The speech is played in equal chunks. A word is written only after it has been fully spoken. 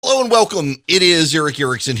Hello and welcome. It is Eric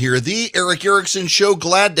Erickson here, the Eric Erickson Show.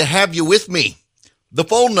 Glad to have you with me. The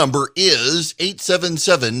phone number is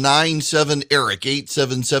 877-97-ERIC,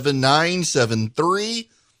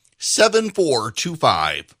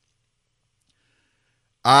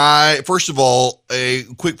 877-973-7425. First of all, a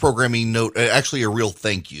quick programming note, actually a real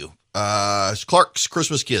thank you. Clark's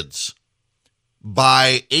Christmas Kids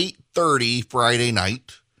by 8:30 Friday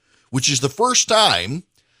night, which is the first time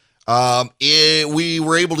we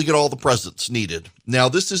were able to get all the presents needed. Now,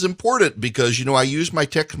 this is important because, I use my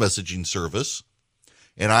text messaging service,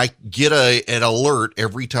 and I get an alert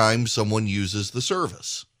every time someone uses the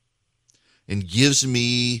service and gives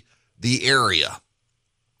me the area.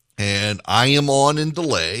 And I am on in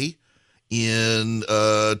delay in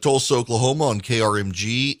Tulsa, Oklahoma on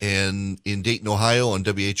KRMG, and in Dayton, Ohio on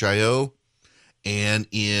WHIO, and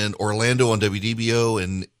in Orlando on WDBO,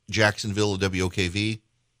 and Jacksonville on WOKV.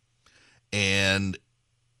 And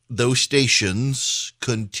those stations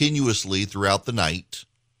continuously throughout the night,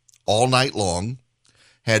 all night long,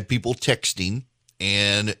 had people texting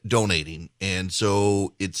and donating. And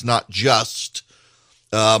so it's not just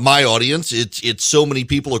my audience. It's so many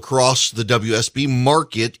people across the WSB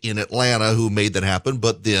market in Atlanta who made that happen.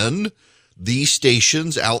 But then these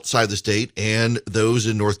stations outside the state and those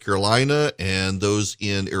in North Carolina and those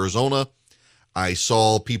in Arizona, I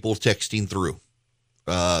saw people texting through.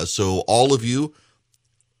 So all of you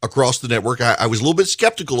across the network, I was a little bit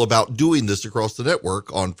skeptical about doing this across the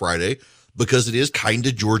network on Friday because it is kind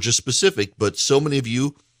of Georgia specific, but so many of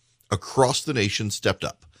you across the nation stepped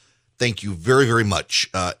up. Thank you very, very much.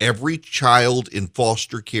 Every child in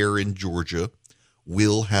foster care in Georgia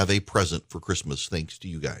will have a present for Christmas, thanks to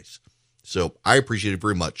you guys. So I appreciate it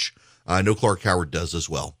very much. I know Clark Howard does as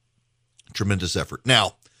well. Tremendous effort.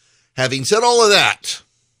 Now, having said all of that,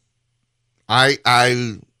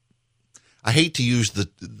 I hate to use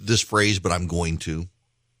this phrase, but I'm going to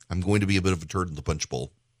be a bit of a turd in the punch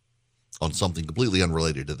bowl on something completely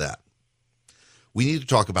unrelated to that. We need to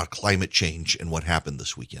talk about climate change and what happened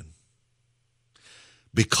this weekend.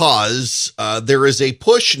 Because there is a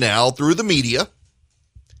push now through the media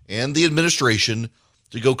and the administration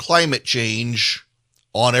to go climate change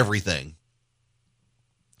on everything.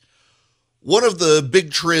 One of the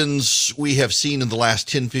big trends we have seen in the last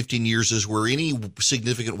 10, 15 years is where any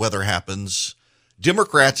significant weather happens,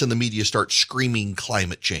 Democrats and the media start screaming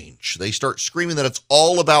climate change. They start screaming that it's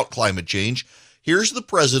all about climate change. Here's the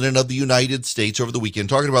president of the United States over the weekend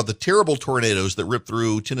talking about the terrible tornadoes that ripped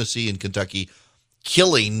through Tennessee and Kentucky,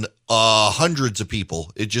 killing hundreds of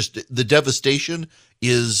people. The devastation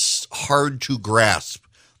is hard to grasp.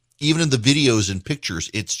 Even in the videos and pictures,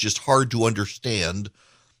 it's just hard to understand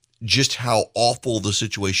just how awful the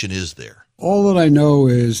situation is there. All that I know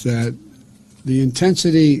is that the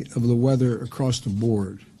intensity of the weather across the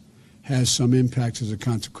board has some impacts as a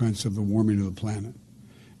consequence of the warming of the planet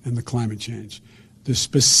and the climate change. The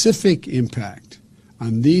specific impact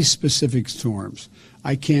on these specific storms,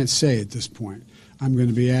 I can't say at this point. I'm going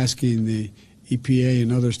to be asking the EPA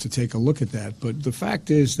and others to take a look at that. But the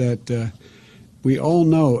fact is that we all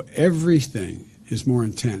know everything is more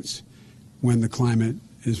intense when the climate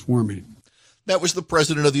is warming. That was the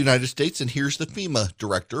President of the United States, and here's the FEMA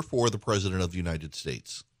director for the President of the United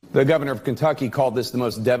States. The governor of Kentucky called this the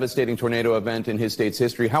most devastating tornado event in his state's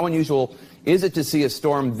history. How unusual is it to see a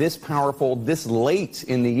storm this powerful this late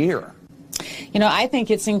in the year? I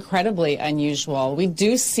think it's incredibly unusual. We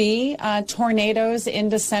do see tornadoes in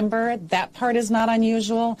December. That part is not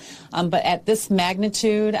unusual. But at this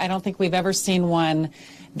magnitude, I don't think we've ever seen one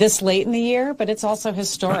this late in the year, but it's also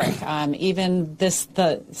historic. Even the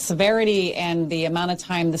severity and the amount of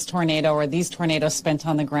time this tornado or these tornadoes spent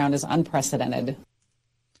on the ground is unprecedented.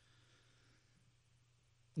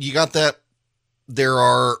 You got that? There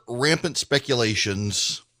are rampant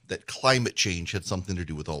speculations that climate change had something to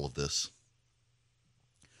do with all of this.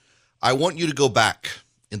 I want you to go back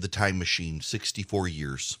in the time machine 64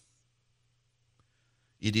 years.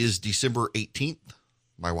 It is December 18th,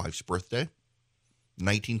 my wife's birthday,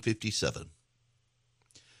 1957.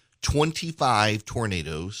 25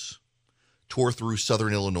 tornadoes tore through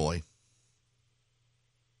southern Illinois.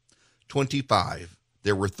 25.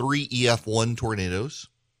 There were 3 EF1 tornadoes,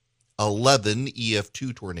 11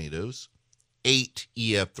 EF2 tornadoes, 8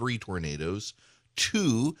 EF3 tornadoes,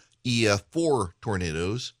 2 EF4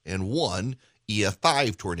 tornadoes, and 1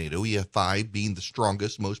 EF5 tornado, EF5 being the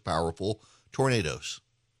strongest, most powerful tornadoes.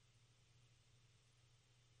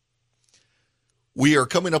 We are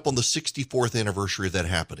coming up on the 64th anniversary of that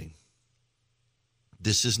happening.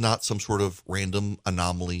 This is not some sort of random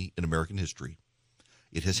anomaly in American history.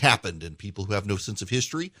 It has happened, and people who have no sense of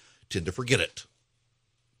history tend to forget it.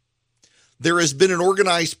 There has been an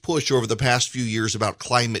organized push over the past few years about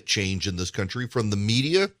climate change in this country, from the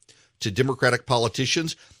media to Democratic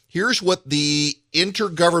politicians. Here's what the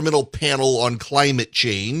Intergovernmental Panel on Climate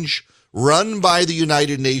Change, run by the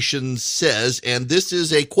United Nations, says, and this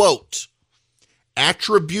is a quote: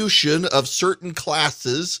 attribution of certain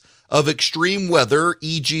classes of extreme weather,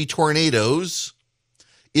 e.g. tornadoes,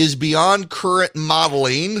 is beyond current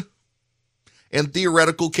modeling and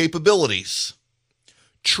theoretical capabilities.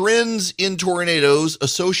 Trends in tornadoes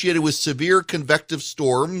associated with severe convective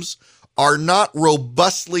storms are not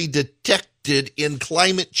robustly detected in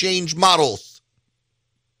climate change models.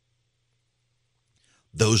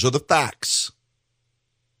 Those are the facts.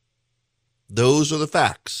 Those are the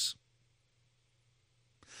facts.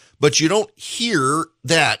 But you don't hear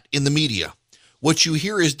that in the media. What you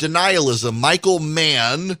hear is denialism. Michael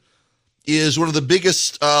Mann is one of the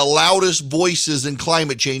biggest, loudest voices in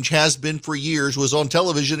climate change, has been for years, was on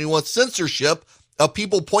television. He wants censorship of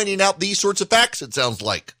people pointing out these sorts of facts, it sounds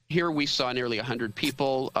like. Here we saw nearly 100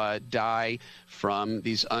 people die from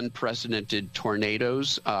these unprecedented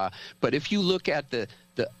tornadoes. But if you look at the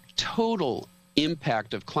total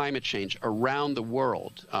impact of climate change around the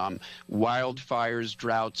world, wildfires,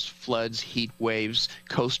 droughts, floods, heat waves,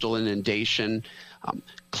 coastal inundation,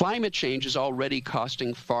 climate change is already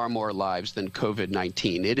costing far more lives than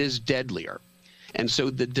COVID-19. It is deadlier. And so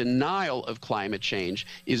the denial of climate change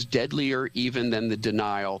is deadlier even than the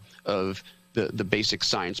denial of the basic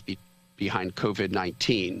science behind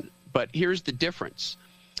COVID-19. But here's the difference.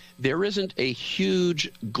 There isn't a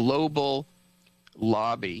huge global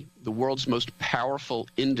lobby, the world's most powerful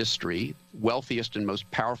industry, wealthiest and most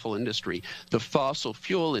powerful industry, the fossil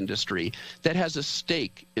fuel industry, that has a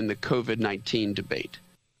stake in the COVID-19 debate.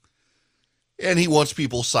 And he wants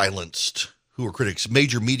people silenced who are critics.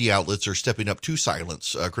 Major media outlets are stepping up to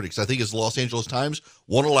silence critics. I think it's the Los Angeles Times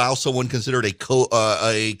won't allow someone considered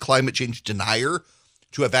a climate change denier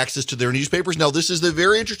to have access to their newspapers. Now, this is the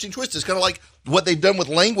very interesting twist. It's kind of like what they've done with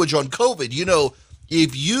language on COVID. You know,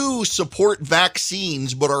 if you support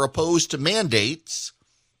vaccines but are opposed to mandates,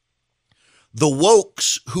 the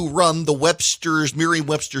wokes who run the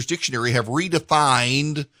Merriam-Webster's dictionary have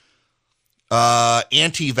redefined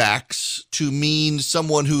anti-vax to mean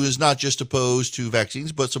someone who is not just opposed to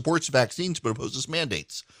vaccines, but supports vaccines, but opposes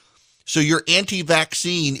mandates. So you're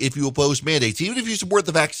anti-vaccine if you oppose mandates. Even if you support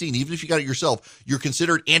the vaccine, even if you got it yourself, you're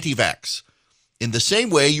considered anti-vax. In the same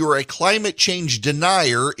way, you're a climate change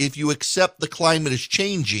denier if you accept the climate is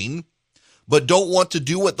changing, but don't want to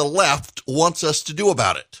do what the left wants us to do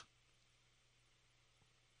about it.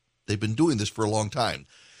 They've been doing this for a long time.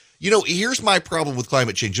 You know, here's my problem with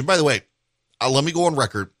climate change. And by the way, let me go on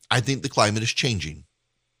record. I think the climate is changing.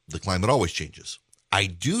 The climate always changes. I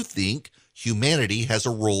do think humanity has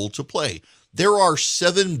a role to play. There are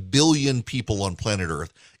 7 billion people on planet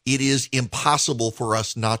Earth. It is impossible for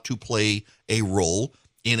us not to play a role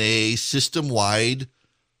in a system-wide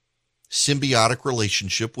symbiotic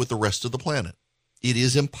relationship with the rest of the planet. It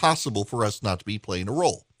is impossible for us not to be playing a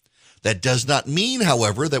role. That does not mean,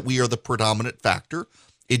 however, that we are the predominant factor.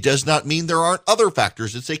 It does not mean there aren't other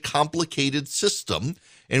factors. It's a complicated system,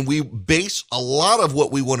 and we base a lot of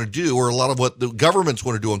what we want to do, or a lot of what the governments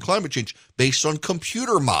want to do on climate change, based on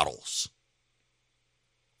computer models.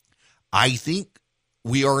 I think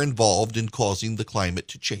we are involved in causing the climate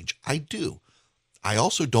to change. I do. I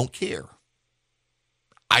also don't care.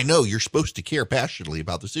 I know you're supposed to care passionately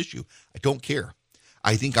about this issue. I don't care.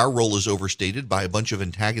 I think our role is overstated by a bunch of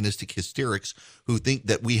antagonistic hysterics who think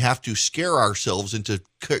that we have to scare ourselves into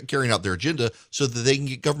carrying out their agenda so that they can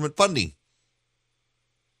get government funding.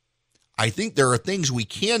 I think there are things we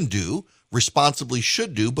can do, responsibly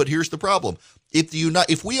should do, but here's the problem.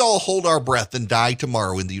 If we all hold our breath and die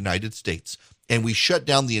tomorrow in the United States and we shut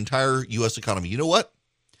down the entire U.S. economy, you know what?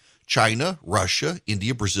 China, Russia,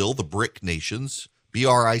 India, Brazil, the BRIC nations,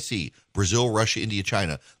 BRIC, Brazil, Russia, India,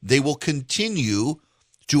 China, they will continue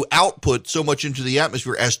to output so much into the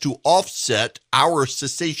atmosphere as to offset our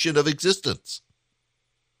cessation of existence.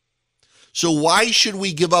 So why should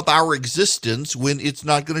we give up our existence when it's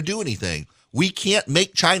not going to do anything? We can't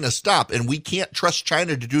make China stop, and we can't trust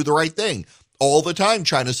China to do the right thing. All the time,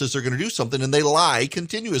 China says they're going to do something, and they lie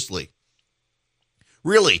continuously.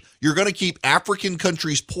 Really, you're going to keep African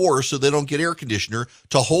countries poor so they don't get air conditioner,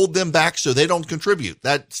 to hold them back so they don't contribute.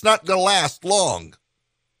 That's not going to last long.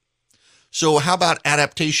 So how about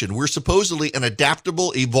adaptation? We're supposedly an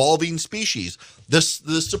adaptable, evolving species. The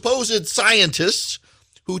supposed scientists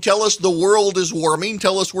who tell us the world is warming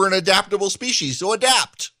tell us we're an adaptable species, so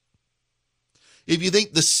adapt. If you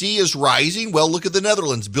think the sea is rising, well, look at the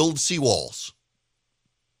Netherlands, build seawalls.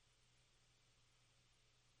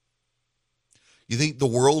 You think the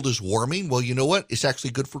world is warming? Well, you know what? It's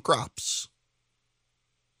actually good for crops.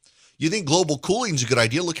 You think global cooling is a good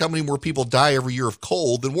idea? Look how many more people die every year of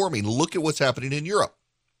cold than warming. Look at what's happening in Europe.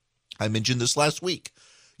 I mentioned this last week.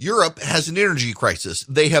 Europe has an energy crisis.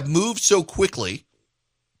 They have moved so quickly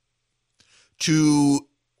to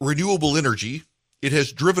renewable energy. It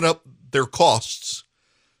has driven up their costs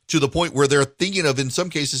to the point where they're thinking of, in some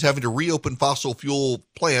cases, having to reopen fossil fuel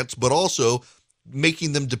plants, but also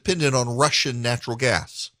making them dependent on Russian natural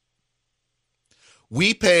gas.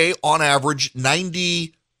 We pay, on average,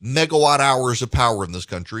 90 megawatt hours of power in this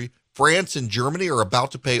country. France and Germany are about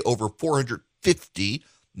to pay over $450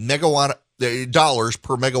 dollars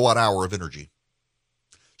per megawatt hour of energy.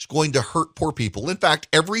 It's going to hurt poor people. In fact,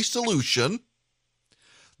 every solution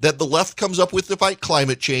that the left comes up with to fight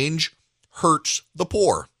climate change hurts the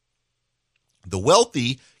poor. The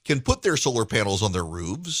wealthy can put their solar panels on their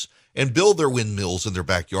roofs and build their windmills in their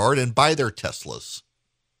backyard and buy their Teslas.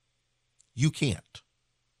 You can't.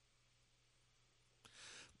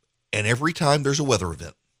 And every time there's a weather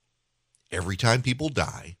event, every time people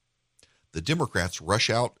die, the Democrats rush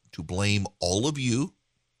out to blame all of you,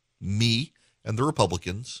 me, and the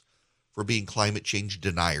Republicans for being climate change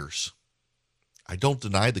deniers. I don't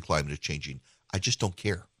deny the climate is changing. I just don't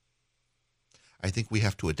care. I think we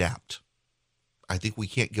have to adapt. I think we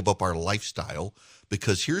can't give up our lifestyle,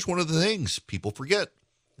 because here's one of the things people forget.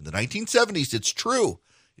 In the 1970s, it's true.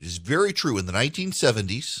 It is very true. In the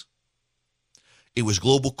 1970s, it was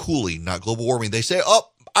global cooling, not global warming. They say, oh,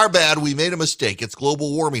 our bad, we made a mistake. It's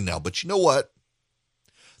global warming now. But you know what?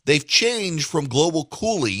 They've changed from global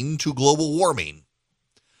cooling to global warming.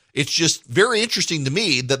 It's just very interesting to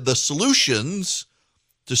me that the solutions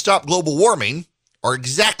to stop global warming are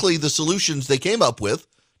exactly the solutions they came up with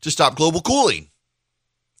to stop global cooling.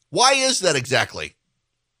 Why is that exactly?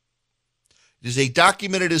 It is a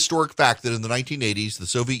documented historic fact that in the 1980s, the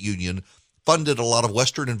Soviet Union funded a lot of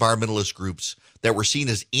Western environmentalist groups that were seen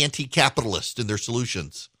as anti-capitalist in their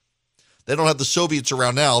solutions. They don't have the Soviets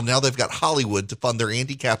around now. Now they've got Hollywood to fund their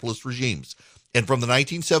anti-capitalist regimes. And from the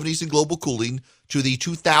 1970s in global cooling to the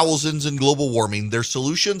 2000s in global warming, their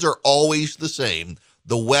solutions are always the same.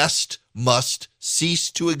 The West must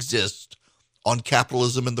cease to exist on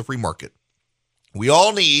capitalism and the free market. We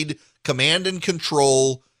all need command and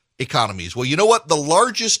control economies. Well, you know what? The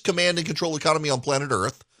largest command and control economy on planet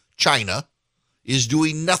Earth, China, is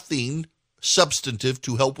doing nothing substantive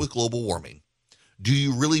to help with global warming. Do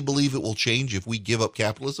you really believe it will change if we give up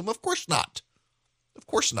capitalism? Of course not. Of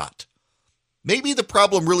course not. Maybe the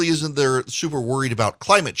problem really isn't they're super worried about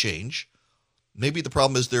climate change. Maybe the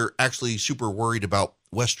problem is they're actually super worried about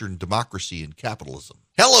Western democracy and capitalism.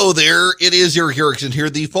 Hello there. It is Eric Erickson here.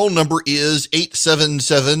 The phone number is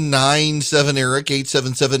 877-97-ERIC,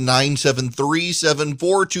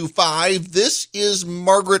 877-973-7425. This is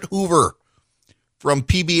Margaret Hoover from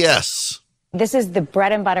PBS. This is the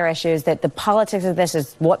bread and butter issues, that the politics of this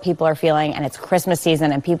is what people are feeling, and it's Christmas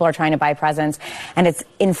season and people are trying to buy presents. And it's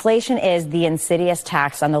inflation is the insidious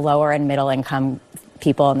tax on the lower and middle income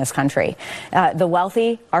people in this country. The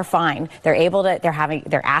wealthy are fine. They're able to,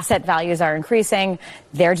 their asset values are increasing.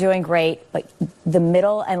 They're doing great. But the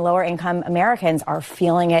middle and lower income Americans are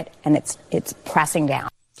feeling it, and it's pressing down.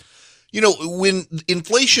 You know, when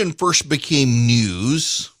inflation first became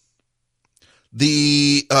news,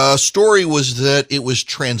 the story was that it was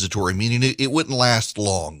transitory, meaning it wouldn't last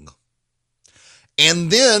long. And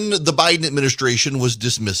then the Biden administration was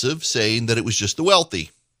dismissive, saying that it was just the wealthy.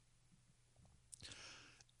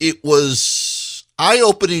 It was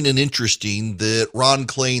eye-opening and interesting that Ron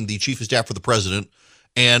Klain, the chief of staff for the president,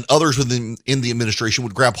 and others within in the administration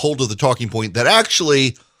would grab hold of the talking point that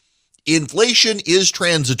actually inflation is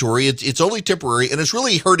transitory. It's only temporary, and it's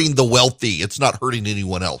really hurting the wealthy. It's not hurting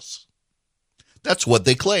anyone else. That's what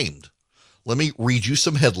they claimed. Let me read you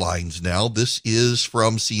some headlines now. This is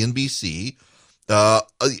from CNBC.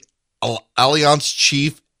 Allianz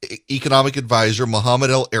chief economic advisor Mohamed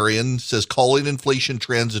El-Erian says calling inflation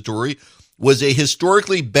transitory was a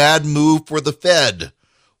historically bad move for the Fed.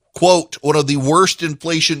 Quote, one of the worst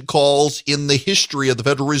inflation calls in the history of the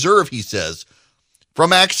Federal Reserve, he says. From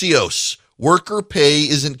Axios, worker pay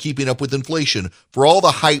isn't keeping up with inflation. For all the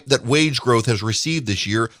hype that wage growth has received this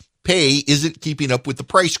year, pay isn't keeping up with the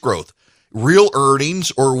price growth. Real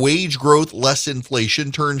earnings, or wage growth less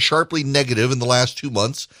inflation, turned sharply negative in the last 2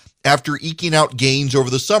 months after eking out gains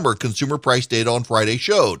over the summer, consumer price data on Friday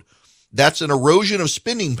showed. That's an erosion of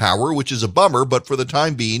spending power, which is a bummer, but for the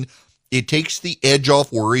time being, it takes the edge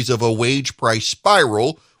off worries of a wage price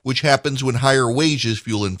spiral, which happens when higher wages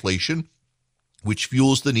fuel inflation, which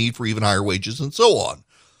fuels the need for even higher wages and so on.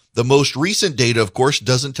 The most recent data, of course,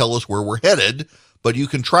 doesn't tell us where we're headed, but you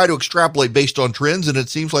can try to extrapolate based on trends, and it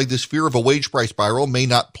seems like this fear of a wage price spiral may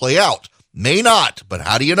not play out. May not, but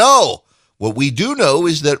how do you know? What we do know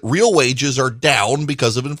is that real wages are down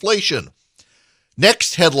because of inflation.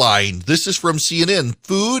 Next headline, this is from CNN.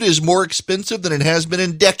 Food is more expensive than it has been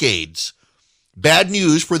in decades. Bad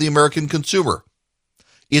news for the American consumer.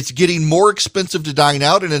 It's getting more expensive to dine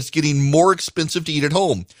out, and it's getting more expensive to eat at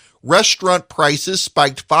home. Restaurant prices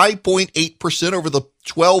spiked 5.8% over the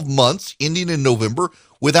 12 months ending in November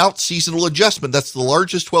without seasonal adjustment. That's the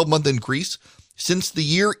largest 12-month increase since the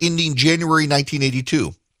year ending January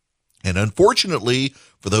 1982. And unfortunately,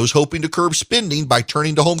 for those hoping to curb spending by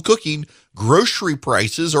turning to home cooking, grocery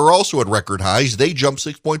prices are also at record highs. They jumped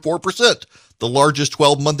 6.4%, the largest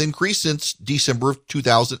 12-month increase since December of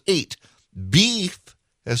 2008. Beef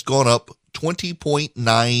has gone up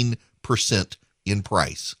 20.9% in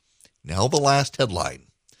price. Now the last headline.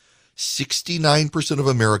 69% of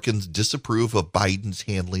Americans disapprove of Biden's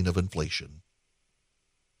handling of inflation.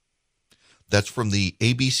 That's from the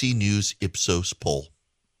ABC News Ipsos poll.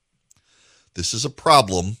 This is a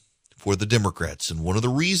problem for the Democrats. And one of the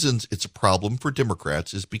reasons it's a problem for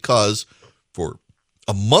Democrats is because for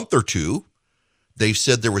a month or two, they've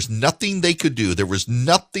said there was nothing they could do. There was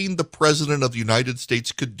nothing the president of the United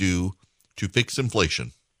States could do to fix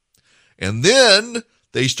inflation. And then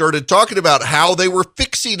they started talking about how they were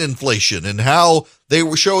fixing inflation and how they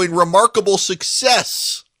were showing remarkable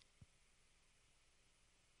success.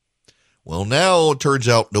 Well, now it turns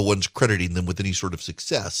out no one's crediting them with any sort of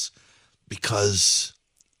success because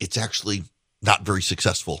it's actually not very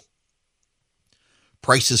successful.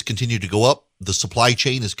 Prices continue to go up. The supply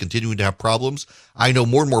chain is continuing to have problems. I know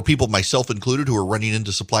more and more people, myself included, who are running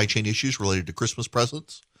into supply chain issues related to Christmas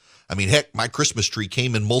presents. I mean, heck, my Christmas tree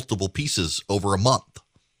came in multiple pieces over a month.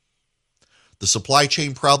 The supply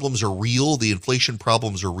chain problems are real. The inflation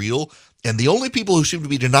problems are real. And the only people who seem to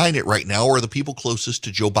be denying it right now are the people closest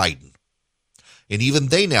to Joe Biden. And even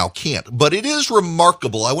they now can't. But it is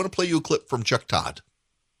remarkable. I want to play you a clip from Chuck Todd.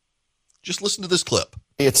 Just listen to this clip.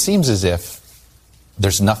 It seems as if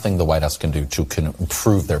there's nothing the White House can do to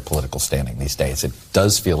improve their political standing these days. It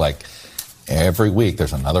does feel like every week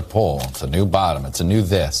there's another poll. It's a new bottom. It's a new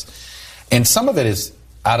this. And some of it is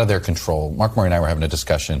out of their control. Mark Murray and I were having a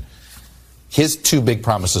discussion. His two big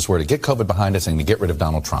promises were to get COVID behind us and to get rid of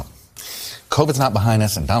Donald Trump. COVID's not behind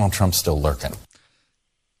us and Donald Trump's still lurking.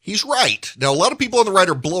 He's right. Now, a lot of people on the right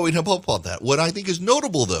are blowing him up on that. What I think is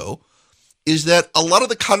notable, though, is that a lot of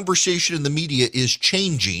the conversation in the media is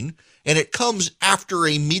changing, and it comes after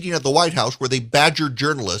a meeting at the White House where they badgered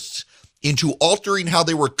journalists into altering how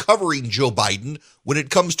they were covering Joe Biden when it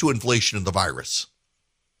comes to inflation and the virus.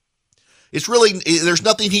 It's really, there's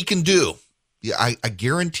nothing he can do. Yeah, I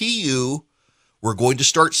guarantee you we're going to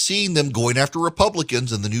start seeing them going after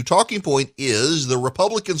Republicans, and the new talking point is the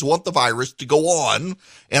Republicans want the virus to go on,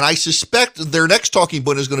 and I suspect their next talking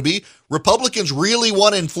point is going to be Republicans really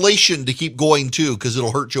want inflation to keep going too because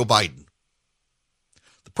it'll hurt Joe Biden.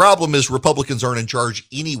 The problem is Republicans aren't in charge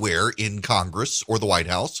anywhere in Congress or the White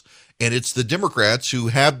House, and it's the Democrats who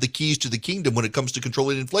have the keys to the kingdom when it comes to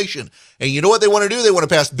controlling inflation. And you know what they want to do? They want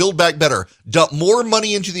to pass Build Back Better, dump more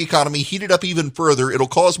money into the economy, heat it up even further. It'll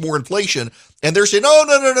cause more inflation. And they're saying,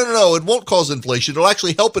 no, it won't cause inflation. It'll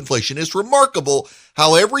actually help inflation. It's remarkable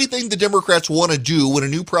how everything the Democrats want to do when a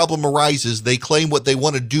new problem arises, they claim what they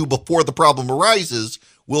want to do before the problem arises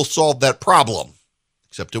will solve that problem.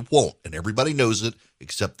 Except it won't. And everybody knows it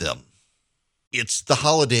except them. It's the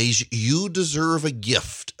holidays. You deserve a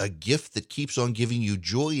gift that keeps on giving you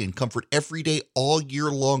joy and comfort every day, all year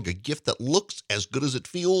long, a gift that looks as good as it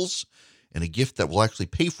feels, and a gift that will actually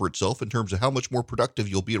pay for itself in terms of how much more productive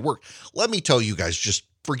you'll be at work. Let me tell you guys, just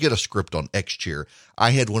forget a script on X Chair.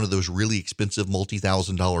 I had one of those really expensive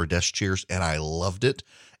multi-$1,000 desk chairs, and I loved it,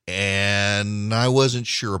 and I wasn't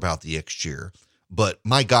sure about the X Chair. But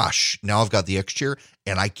my gosh, now I've got the X Chair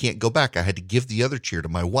and I can't go back. I had to give the other chair to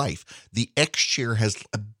my wife. The X Chair has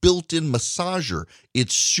a built-in massager.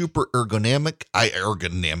 It's super ergonomic. I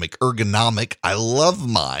love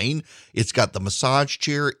mine. It's got the massage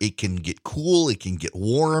chair. It can get cool. It can get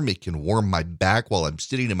warm. It can warm my back while I'm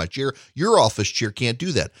sitting in my chair. Your office chair can't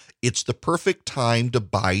do that. It's the perfect time to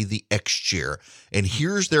buy the X Chair. And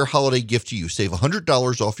here's their holiday gift to you. Save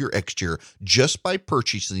 $100 off your X Chair just by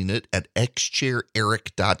purchasing it at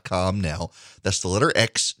xchaireric.com now. That's the letter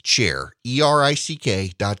X Chair,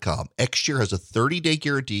 ERICK.com. X Chair has a 30-day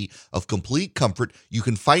guarantee of complete comfort. You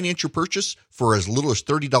can finance your purchase for as little as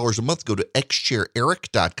 $30 a month. Go to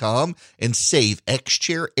xchaireric.com and save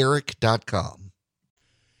xchaireric.com.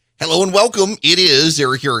 Hello and welcome. It is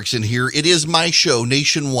Eric Erickson here. It is my show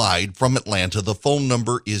nationwide from Atlanta. The phone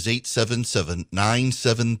number is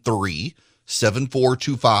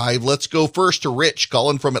 877-973-7425. Let's go first to Rich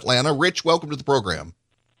calling from Atlanta. Rich, welcome to the program.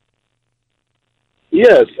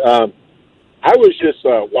 Yes, I was just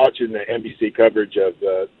watching the NBC coverage of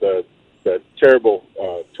the terrible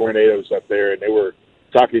tornadoes up there, and they were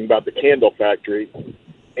talking about the candle factory,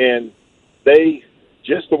 and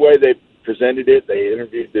just the way they presented it, they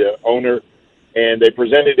interviewed the owner, and they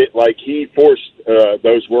presented it like he forced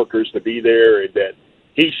those workers to be there, and that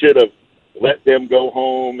he should have let them go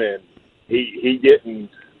home, and he didn't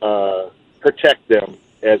protect them,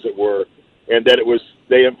 as it were, and that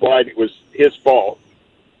they implied it was his fault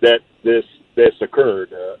that this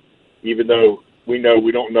occurred, even though we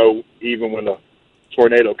don't know even when a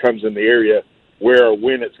tornado comes in the area where or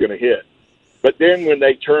when it's going to hit. But then when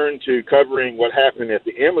they turned to covering what happened at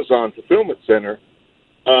the Amazon fulfillment center,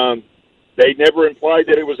 they never implied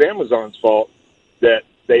that it was Amazon's fault that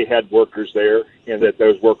they had workers there and that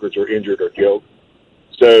those workers were injured or killed.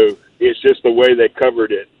 So it's just the way they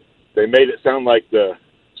covered it. They made it sound like the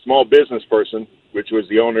small business person, which was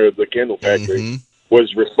the owner of the candle factory,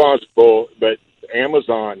 was responsible, but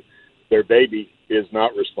Amazon, their baby, is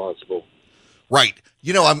not responsible. Right.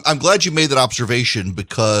 You know, I'm glad you made that observation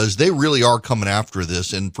because they really are coming after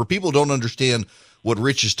this. And for people who don't understand what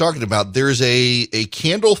Rich is talking about, there's a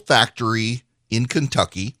candle factory in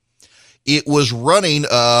Kentucky. It was running,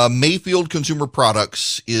 Mayfield Consumer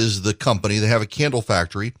Products is the company. They have a candle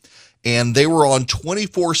factory, and they were on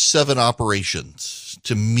 24/7 operations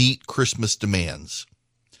to meet Christmas demands.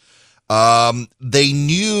 They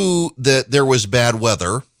knew that there was bad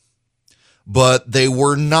weather, but they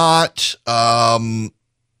were not,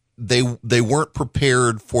 they weren't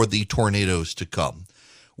prepared for the tornadoes to come.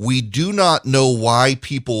 We do not know why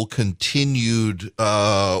people continued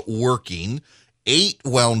working. 8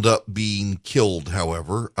 wound up being killed,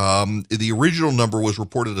 however. The original number was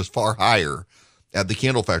reported as far higher at the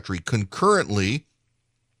candle factory. Concurrently,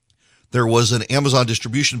 there was an Amazon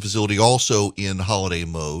distribution facility also in holiday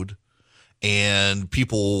mode, and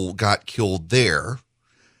people got killed there.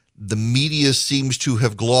 The media seems to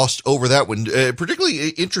have glossed over that one. Particularly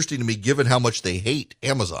interesting to me, given how much they hate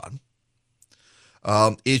Amazon.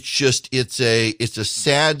 It's a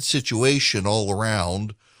sad situation all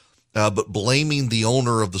around. But blaming the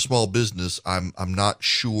owner of the small business, I'm not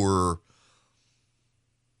sure.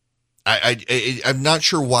 I'm not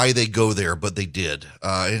sure why they go there, but they did.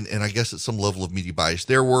 And I guess it's some level of media bias.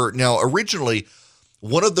 Originally,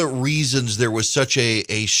 one of the reasons there was such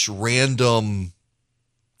a random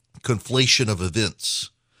conflation of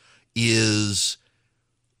events is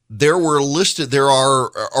there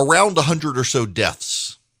are around 100 or so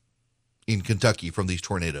deaths in Kentucky from these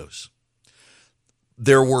tornadoes.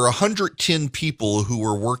 There were 110 people who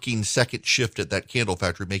were working second shift at that candle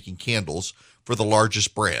factory making candles for the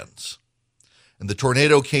largest brands. And the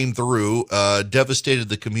tornado came through, devastated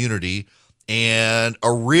the community. And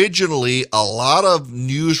originally, a lot of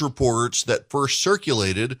news reports that first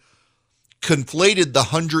circulated conflated the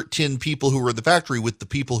 110 people who were in the factory with the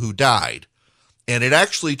people who died. And it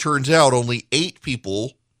actually turns out only 8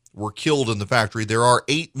 people were killed in the factory. There are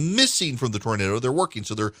 8 missing from the tornado. They're working,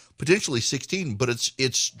 so they're potentially 16, but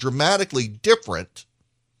it's dramatically different.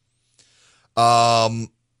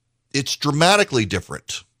 It's dramatically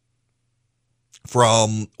different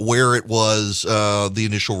from where it was the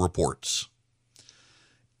initial reports.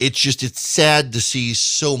 It's sad to see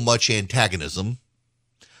so much antagonism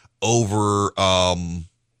over a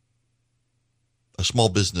small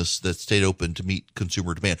business that stayed open to meet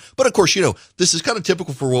consumer demand. But of course, this is kind of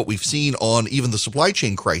typical for what we've seen on even the supply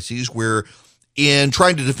chain crises, where in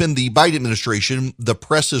trying to defend the Biden administration, the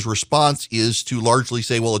press's response is to largely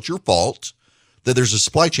say, well, it's your fault that there's a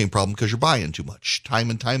supply chain problem because you're buying too much.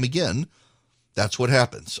 Time and time again, that's what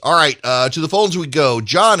happens. All right, to the phones we go.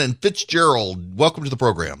 John and Fitzgerald, welcome to the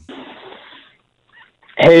program.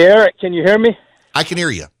 Hey, Eric, can you hear me? I can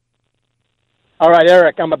hear you. All right,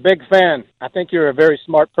 Eric, I'm a big fan. I think you're a very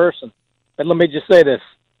smart person. But let me just say this.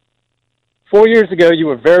 4 years ago, you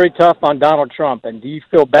were very tough on Donald Trump, and do you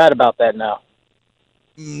feel bad about that now?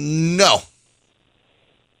 No.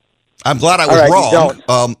 I'm glad I was wrong.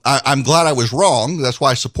 I'm glad I was wrong. That's why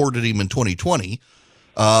I supported him in 2020.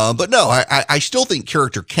 But no, I still think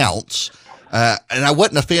character counts. And I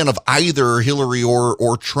wasn't a fan of either Hillary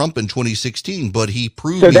or Trump in 2016, but he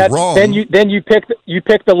proved me wrong. Then you pick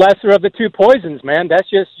the lesser of the two poisons, man. That's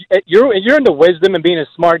just you're into wisdom and being a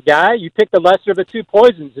smart guy. You pick the lesser of the two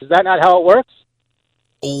poisons. Is that not how it works?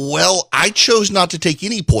 Well, I chose not to take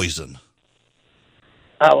any poison.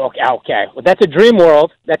 Oh, okay. Well, that's a dream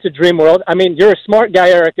world. I mean, you're a smart guy,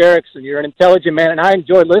 Eric Erickson. You're an intelligent man, and I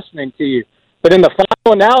enjoy listening to you. But in the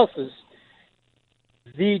final analysis,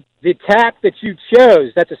 the tack that you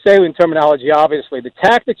chose, that's a sailing terminology, obviously. The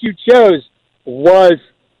tack that you chose was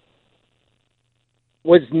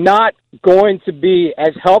not going to be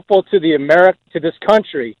as helpful to to this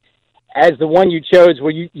country as the one you chose,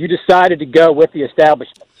 where you decided to go with the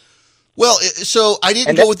establishment. Well, so I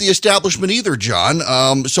didn't go with the establishment either, John.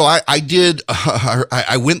 So I did.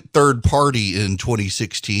 I went third party in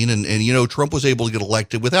 2016, and Trump was able to get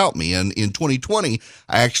elected without me. And in 2020,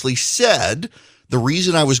 I actually said the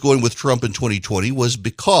reason I was going with Trump in 2020 was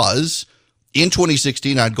because in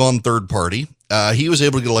 2016 I'd gone third party. He was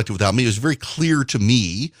able to get elected without me. It was very clear to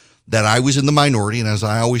me that I was in the minority, and as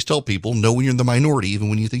I always tell people, know when you're in the minority, even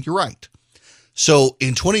when you think you're right. So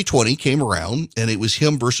in 2020 came around, and it was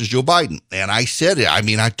him versus Joe Biden. And I said it. I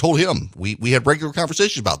mean, I told him, we had regular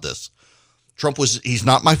conversations about this. He's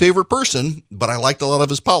not my favorite person, but I liked a lot of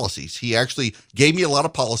his policies. He actually gave me a lot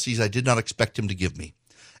of policies I did not expect him to give me.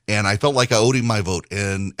 And I felt like I owed him my vote.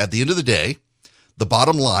 And at the end of the day, the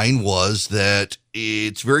bottom line was that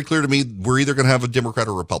it's very clear to me we're either going to have a Democrat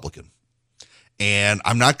or Republican. And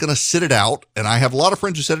I'm not going to sit it out. And I have a lot of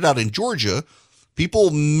friends who sit it out in Georgia. People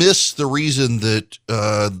miss the reason that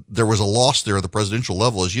there was a loss there at the presidential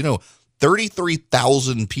level. As you know,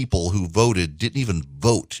 33,000 people who voted didn't even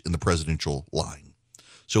vote in the presidential line.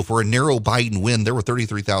 So for a narrow Biden win, there were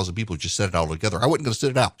 33,000 people who just set it out together. I wasn't going to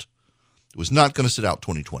sit it out. It was not going to sit out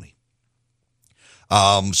 2020.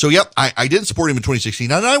 I didn't support him in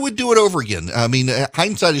 2016, and I would do it over again. I mean,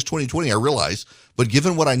 hindsight is 2020, I realize, but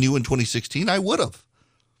given what I knew in 2016, I would have.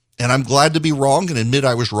 And I'm glad to be wrong and admit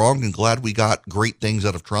I was wrong, and glad we got great things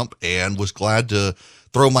out of Trump, and was glad to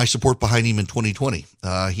throw my support behind him in 2020,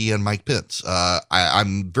 he and Mike Pence.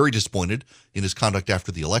 I'm very disappointed in his conduct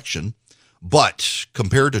after the election, but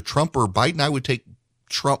compared to Trump or Biden, I would take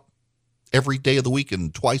Trump every day of the week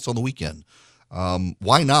and twice on the weekend.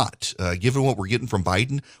 Why not? Given what we're getting from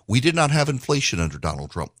Biden, we did not have inflation under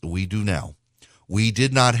Donald Trump. We do now. We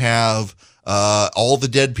did not have all the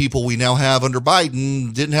dead people we now have under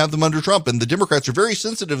Biden, didn't have them under Trump. And the Democrats are very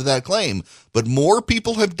sensitive to that claim. But more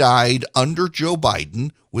people have died under Joe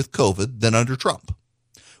Biden with COVID than under Trump.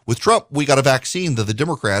 With Trump, we got a vaccine that the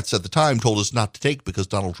Democrats at the time told us not to take because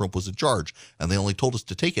Donald Trump was in charge. And they only told us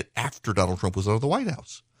to take it after Donald Trump was out of the White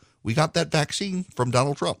House. We got that vaccine from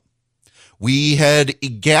Donald Trump. We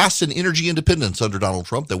had gas and energy independence under Donald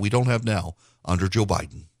Trump that we don't have now under Joe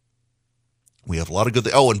Biden. We have a lot of good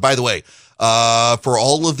things. Oh, and by the way, for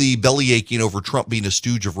all of the belly aching over Trump being a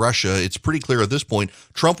stooge of Russia, it's pretty clear at this point,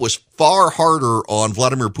 Trump was far harder on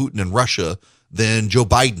Vladimir Putin and Russia than Joe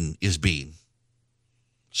Biden is being.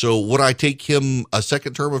 So would I take him a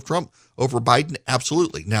second term of Trump over Biden?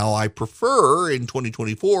 Absolutely. Now, I prefer in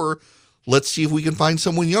 2024, let's see if we can find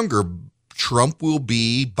someone younger. Trump will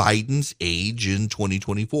be Biden's age in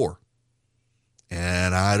 2024.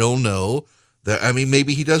 And I don't know.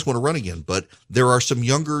 Maybe he does want to run again, but there are some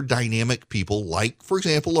younger dynamic people like, for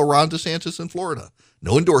example, Ron DeSantis in Florida.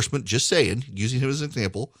 No endorsement, just saying, using him as an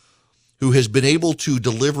example, who has been able to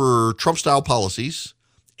deliver Trump-style policies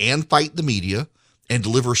and fight the media and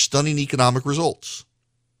deliver stunning economic results.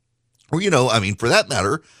 Or, for that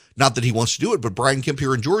matter, not that he wants to do it, but Brian Kemp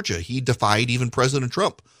here in Georgia, he defied even President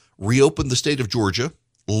Trump, reopened the state of Georgia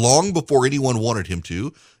long before anyone wanted him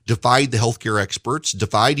to, defied the healthcare experts,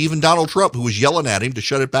 defied even Donald Trump, who was yelling at him to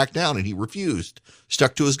shut it back down, and he refused,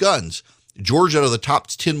 stuck to his guns. Georgia, out of the top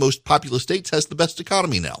 10 most populous states, has the best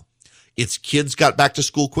economy now. Its kids got back to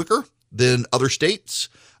school quicker than other states,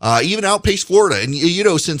 even outpaced Florida. And,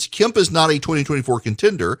 since Kemp is not a 2024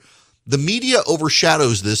 contender, the media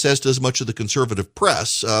overshadows this, as does much of the conservative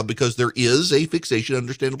press, because there is a fixation,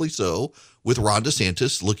 understandably so, with Ron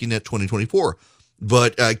DeSantis looking at 2024.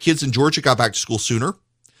 But kids in Georgia got back to school sooner,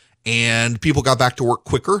 and people got back to work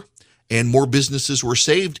quicker, and more businesses were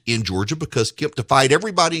saved in Georgia because Kemp defied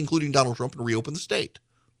everybody, including Donald Trump, and reopened the state.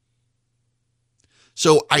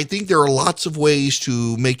 So I think there are lots of ways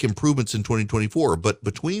to make improvements in 2024. But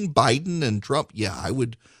between Biden and Trump, I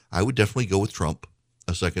would definitely go with Trump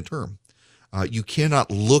a second term. You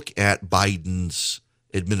cannot look at Biden's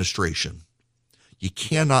administration. You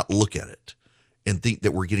cannot look at it and think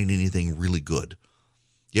that we're getting anything really good.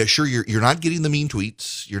 Yeah, sure, you're not getting the mean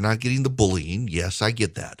tweets. You're not getting the bullying. Yes, I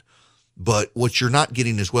get that. But what you're not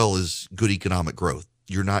getting as well is good economic growth.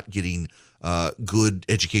 You're not getting good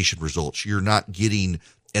education results. You're not getting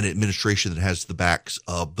an administration that has the backs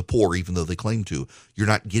of the poor, even though they claim to. You're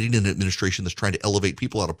not getting an administration that's trying to elevate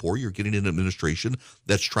people out of poor. You're getting an administration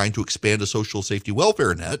that's trying to expand a social safety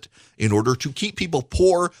welfare net in order to keep people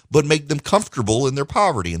poor, but make them comfortable in their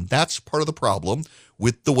poverty. And that's part of the problem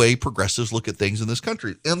with the way progressives look at things in this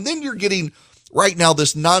country. And then you're getting right now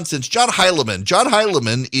this nonsense. John Heilemann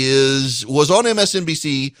was on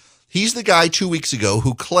MSNBC. He's the guy 2 weeks ago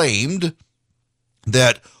who claimed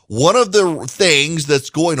that one of the things that's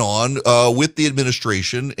going on with the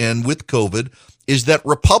administration and with COVID is that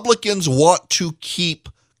Republicans want to keep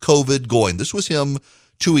COVID going. This was him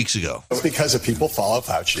 2 weeks ago. Because if people follow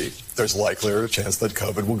Fauci, there's likelier a chance that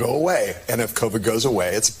COVID will go away. And if COVID goes away,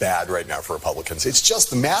 it's bad right now for Republicans. It's just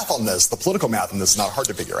the math on this, the political math on this is not hard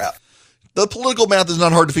to figure out. The political math is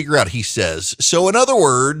not hard to figure out, he says. So in other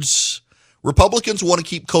words, Republicans want to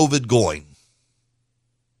keep COVID going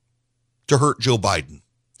to hurt Joe Biden.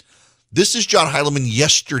 This is John Heilemann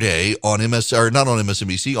yesterday on not on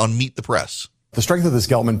MSNBC, on Meet the Press. The strength of this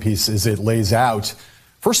Gelman piece is it lays out,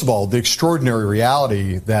 first of all, the extraordinary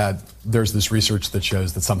reality that there's this research that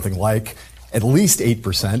shows that something like at least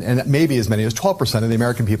 8% and maybe as many as 12% of the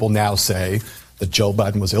American people now say that Joe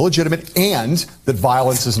Biden was illegitimate and that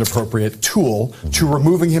violence is an appropriate tool to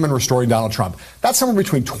removing him and restoring Donald Trump. That's somewhere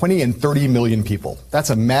between 20 and 30 million people. That's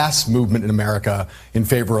a mass movement in America in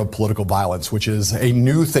favor of political violence, which is a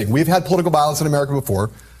new thing. We've had political violence in America before,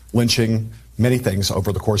 lynching, many things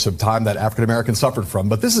over the course of time that African Americans suffered from.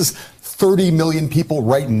 But this is 30 million people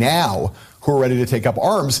right now who are ready to take up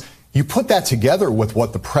arms. You put that together with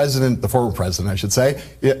what the former president, I should say,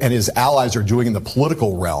 and his allies are doing in the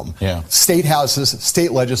political realm. Yeah. State houses,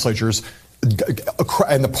 state legislatures,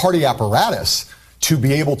 and the party apparatus to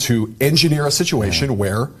be able to engineer a situation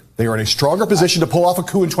where they are in a stronger position to pull off a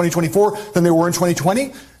coup in 2024 than they were in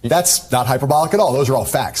 2020. That's not hyperbolic at all. Those are all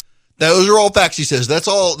facts. Those are all facts, he says. That's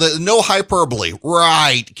all. No hyperbole.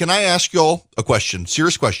 Right. Can I ask y'all a question?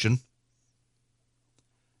 Serious question.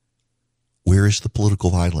 Where is the political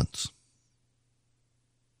violence?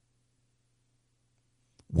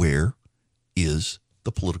 Where is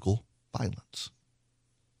the political violence?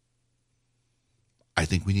 I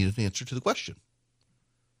think we need an answer to the question.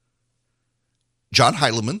 John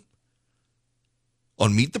Heilemann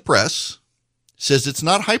on Meet the Press says it's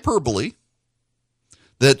not hyperbole,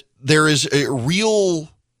 that there is a real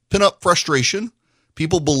pin-up frustration,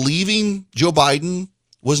 people believing Joe Biden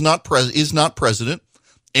is not president,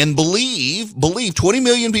 and believe 20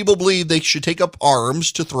 million people believe they should take up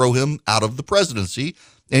arms to throw him out of the presidency,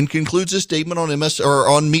 and concludes his statement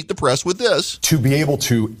on Meet the Press with this: to be able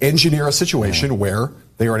to engineer a situation where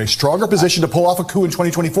they are in a stronger position to pull off a coup in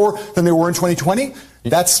 2024 than they were in 2020.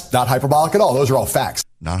 That's not hyperbolic at all. Those are all facts.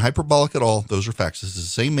 Not hyperbolic at all. Those are facts. This is the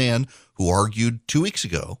same man who argued 2 weeks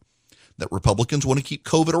ago that Republicans want to keep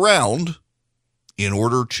COVID around in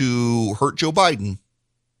order to hurt Joe Biden.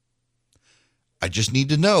 I just need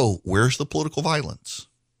to know, where's the political violence?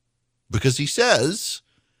 Because he says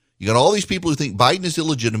you got all these people who think Biden is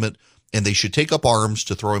illegitimate and they should take up arms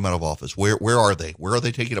to throw him out of office. Where are they? Where are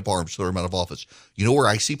they taking up arms to throw him out of office? You know where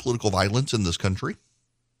I see political violence in this country?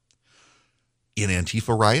 In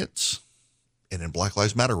Antifa riots and in Black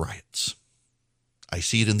Lives Matter riots. I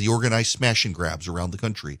see it in the organized smash and grabs around the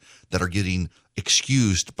country that are getting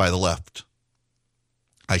excused by the left.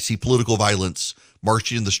 I see political violence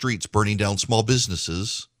marching in the streets, burning down small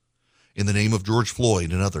businesses in the name of George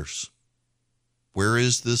Floyd and others. Where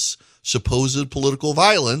is this supposed political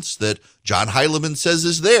violence that John Heilemann says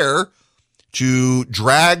is there to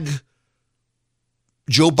drag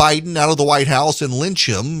Joe Biden out of the White House and lynch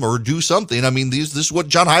him or do something? I mean, this is what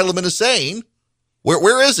John Heilemann is saying.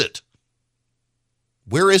 Where is it?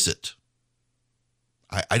 Where is it?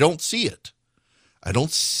 I don't see it. I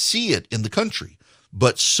don't see it in the country.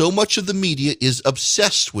 But so much of the media is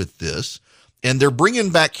obsessed with this, and they're bringing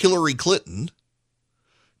back Hillary Clinton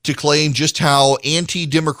to claim just how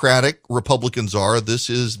anti-democratic Republicans are. This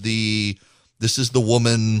is the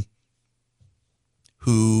woman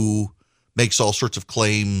who makes all sorts of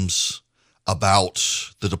claims about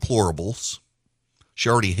the deplorables. She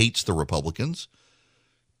already hates the Republicans.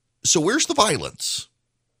 So where's the violence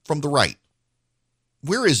from the right?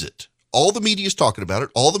 Where is it? All the media is talking about it.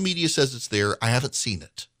 All the media says it's there. I haven't seen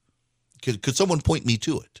it. Could someone point me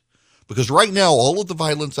to it? Because right now, all of the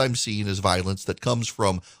violence I'm seeing is violence that comes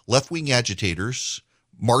from left-wing agitators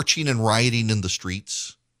marching and rioting in the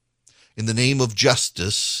streets in the name of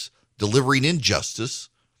justice, delivering injustice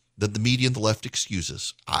that the media and the left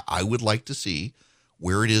excuses. I would like to see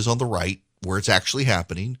where it is on the right, where it's actually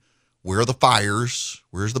happening, where are the fires,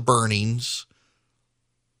 where's the burnings.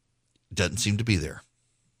 It doesn't seem to be there.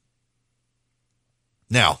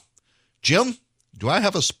 Now, Jim, do I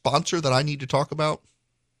have a sponsor that I need to talk about?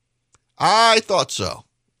 I thought so.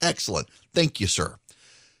 Excellent. Thank you, sir.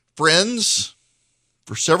 Friends,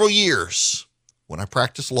 for several years, when I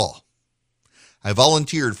practiced law, I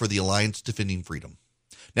volunteered for the Alliance Defending Freedom.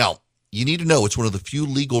 Now, you need to know it's one of the few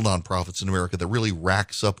legal nonprofits in America that really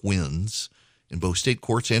racks up wins in both state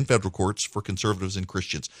courts and federal courts for conservatives and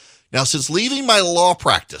Christians. Now, since leaving my law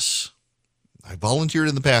practice, I volunteered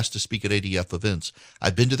in the past to speak at ADF events.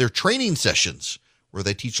 I've been to their training sessions where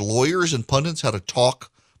they teach lawyers and pundits how to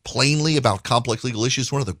talk plainly about complex legal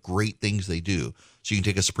issues. One of the great things they do. So you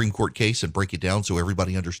can take a Supreme Court case and break it down so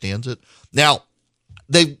everybody understands it. Now,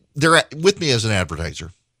 they're with me as an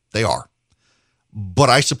advertiser. They are. But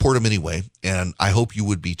I support them anyway, and I hope you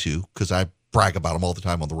would be too, because I brag about them all the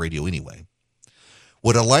time on the radio anyway.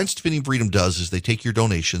 What Alliance Defending Freedom does is they take your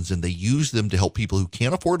donations and they use them to help people who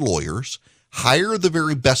can't afford lawyers hire the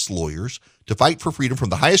very best lawyers to fight for freedom from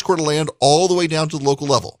the highest court of land all the way down to the local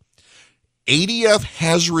level. ADF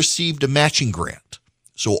has received a matching grant,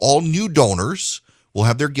 so all new donors will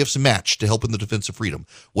have their gifts matched to help in the defense of freedom.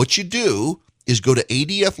 What you do is go to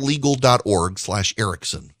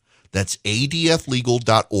adflegal.org/Erickson. That's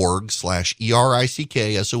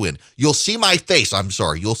adflegal.org/ERICKSON. You'll see my face.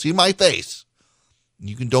 You'll see my face.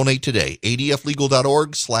 You can donate today.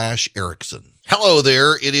 adflegal.org/Erickson. Hello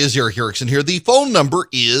there. It is Eric Erickson here. The phone number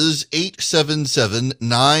is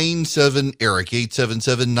 877-97-ERIC,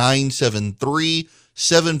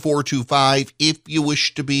 877-973-7425. If you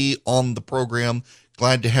wish to be on the program,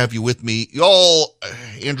 glad to have you with me. Y'all,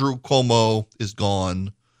 Andrew Cuomo is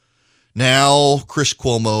gone. Now Chris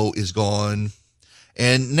Cuomo is gone.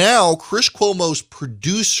 And now Chris Cuomo's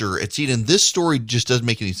producer at CNN, this story just doesn't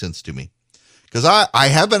make any sense to me. Because I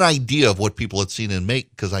have an idea of what people at CNN make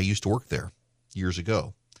because I used to work there years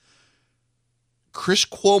ago. Chris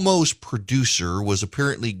Cuomo's producer was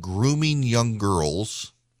apparently grooming young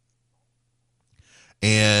girls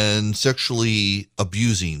and sexually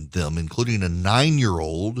abusing them, including a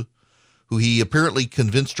 9-year-old who he apparently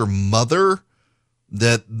convinced her mother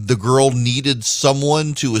that the girl needed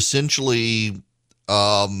someone to essentially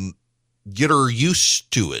get her used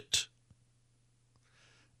to it.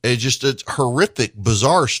 It's just a horrific,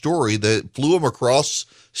 bizarre story that flew him across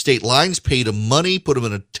state lines, paid him money, put him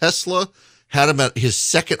in a Tesla, had him at his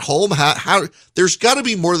second home. How there's got to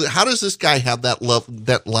be more than, how does this guy have that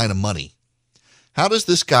line of money? How does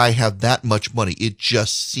this guy have that much money? It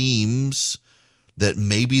just seems that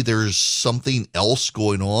maybe there's something else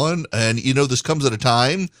going on. And, you know, this comes at a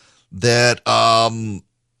time that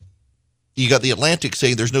you got the Atlantic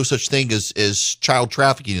saying there's no such thing as child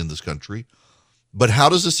trafficking in this country. But how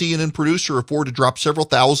does a CNN producer afford to drop several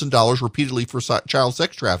 $1,000s repeatedly for child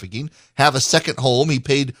sex trafficking, have a second home he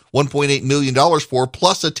paid $1.8 million for,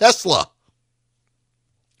 plus a Tesla?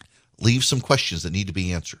 Leave some questions that need to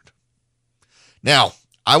be answered. Now,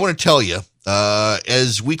 I want to tell you,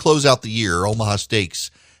 as we close out the year, Omaha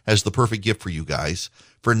Steaks has the perfect gift for you guys.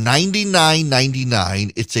 For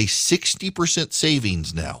 $99.99, it's a 60%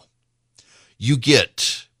 savings now. You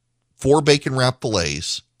get 4 bacon wrap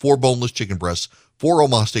fillets, 4 boneless chicken breasts, 4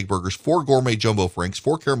 Omaha Steak burgers, 4 gourmet jumbo franks,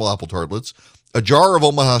 4 caramel apple tartlets, a jar of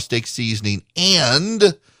Omaha Steak seasoning,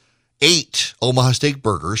 and 8 Omaha Steak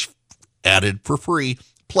burgers added for free,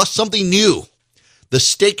 plus something new, the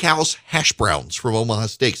Steakhouse hash browns from Omaha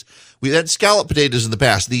Steaks. We've had scallop potatoes in the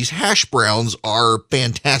past. These hash browns are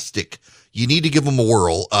fantastic. You need to give them a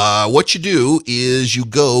whirl. What you do is you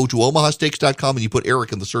go to omahasteaks.com and you put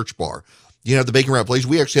Eric in the search bar. You have the bacon wrap place.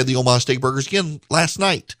 We actually had the Omaha Steak burgers again last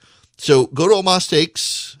night. So go to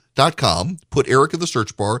omahasteaks.com, put Eric in the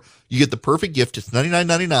search bar. You get the perfect gift. It's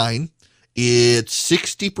 $99.99. It's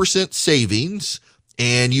 60% savings,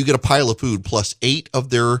 and you get a pile of food plus 8 of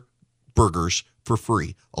their burgers for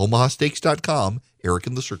free. omahasteaks.com, Eric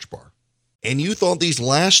in the search bar. And you thought these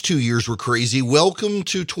last 2 years were crazy. Welcome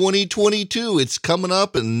to 2022. It's coming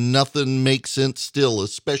up and nothing makes sense still,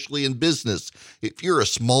 especially in business. If you're a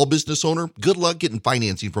small business owner, good luck getting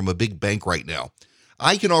financing from a big bank right now.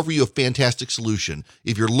 I can offer you a fantastic solution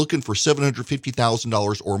if you're looking for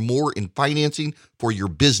 $750,000 or more in financing for your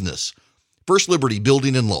business. First Liberty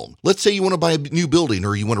Building and Loan. Let's say you want to buy a new building,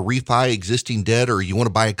 or you want to refi existing debt, or you want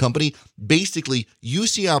to buy a company. Basically, you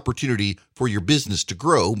see opportunity for your business to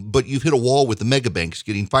grow, but you've hit a wall with the mega banks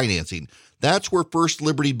getting financing. That's where First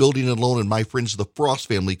Liberty Building and Loan and my friends the Frost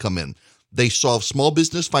family come in. They solve small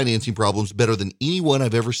business financing problems better than anyone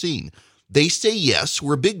I've ever seen. They say yes,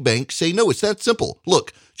 where big banks say no. It's that simple.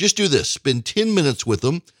 Look, just do this. Spend 10 minutes with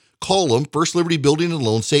them. Call them, First Liberty Building and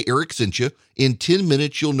Loan, say Eric sent you. In 10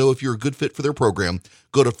 minutes, you'll know if you're a good fit for their program.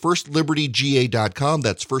 Go to firstlibertyga.com.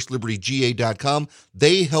 That's firstlibertyga.com.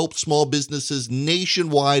 They help small businesses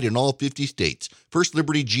nationwide in all 50 states.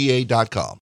 firstlibertyga.com.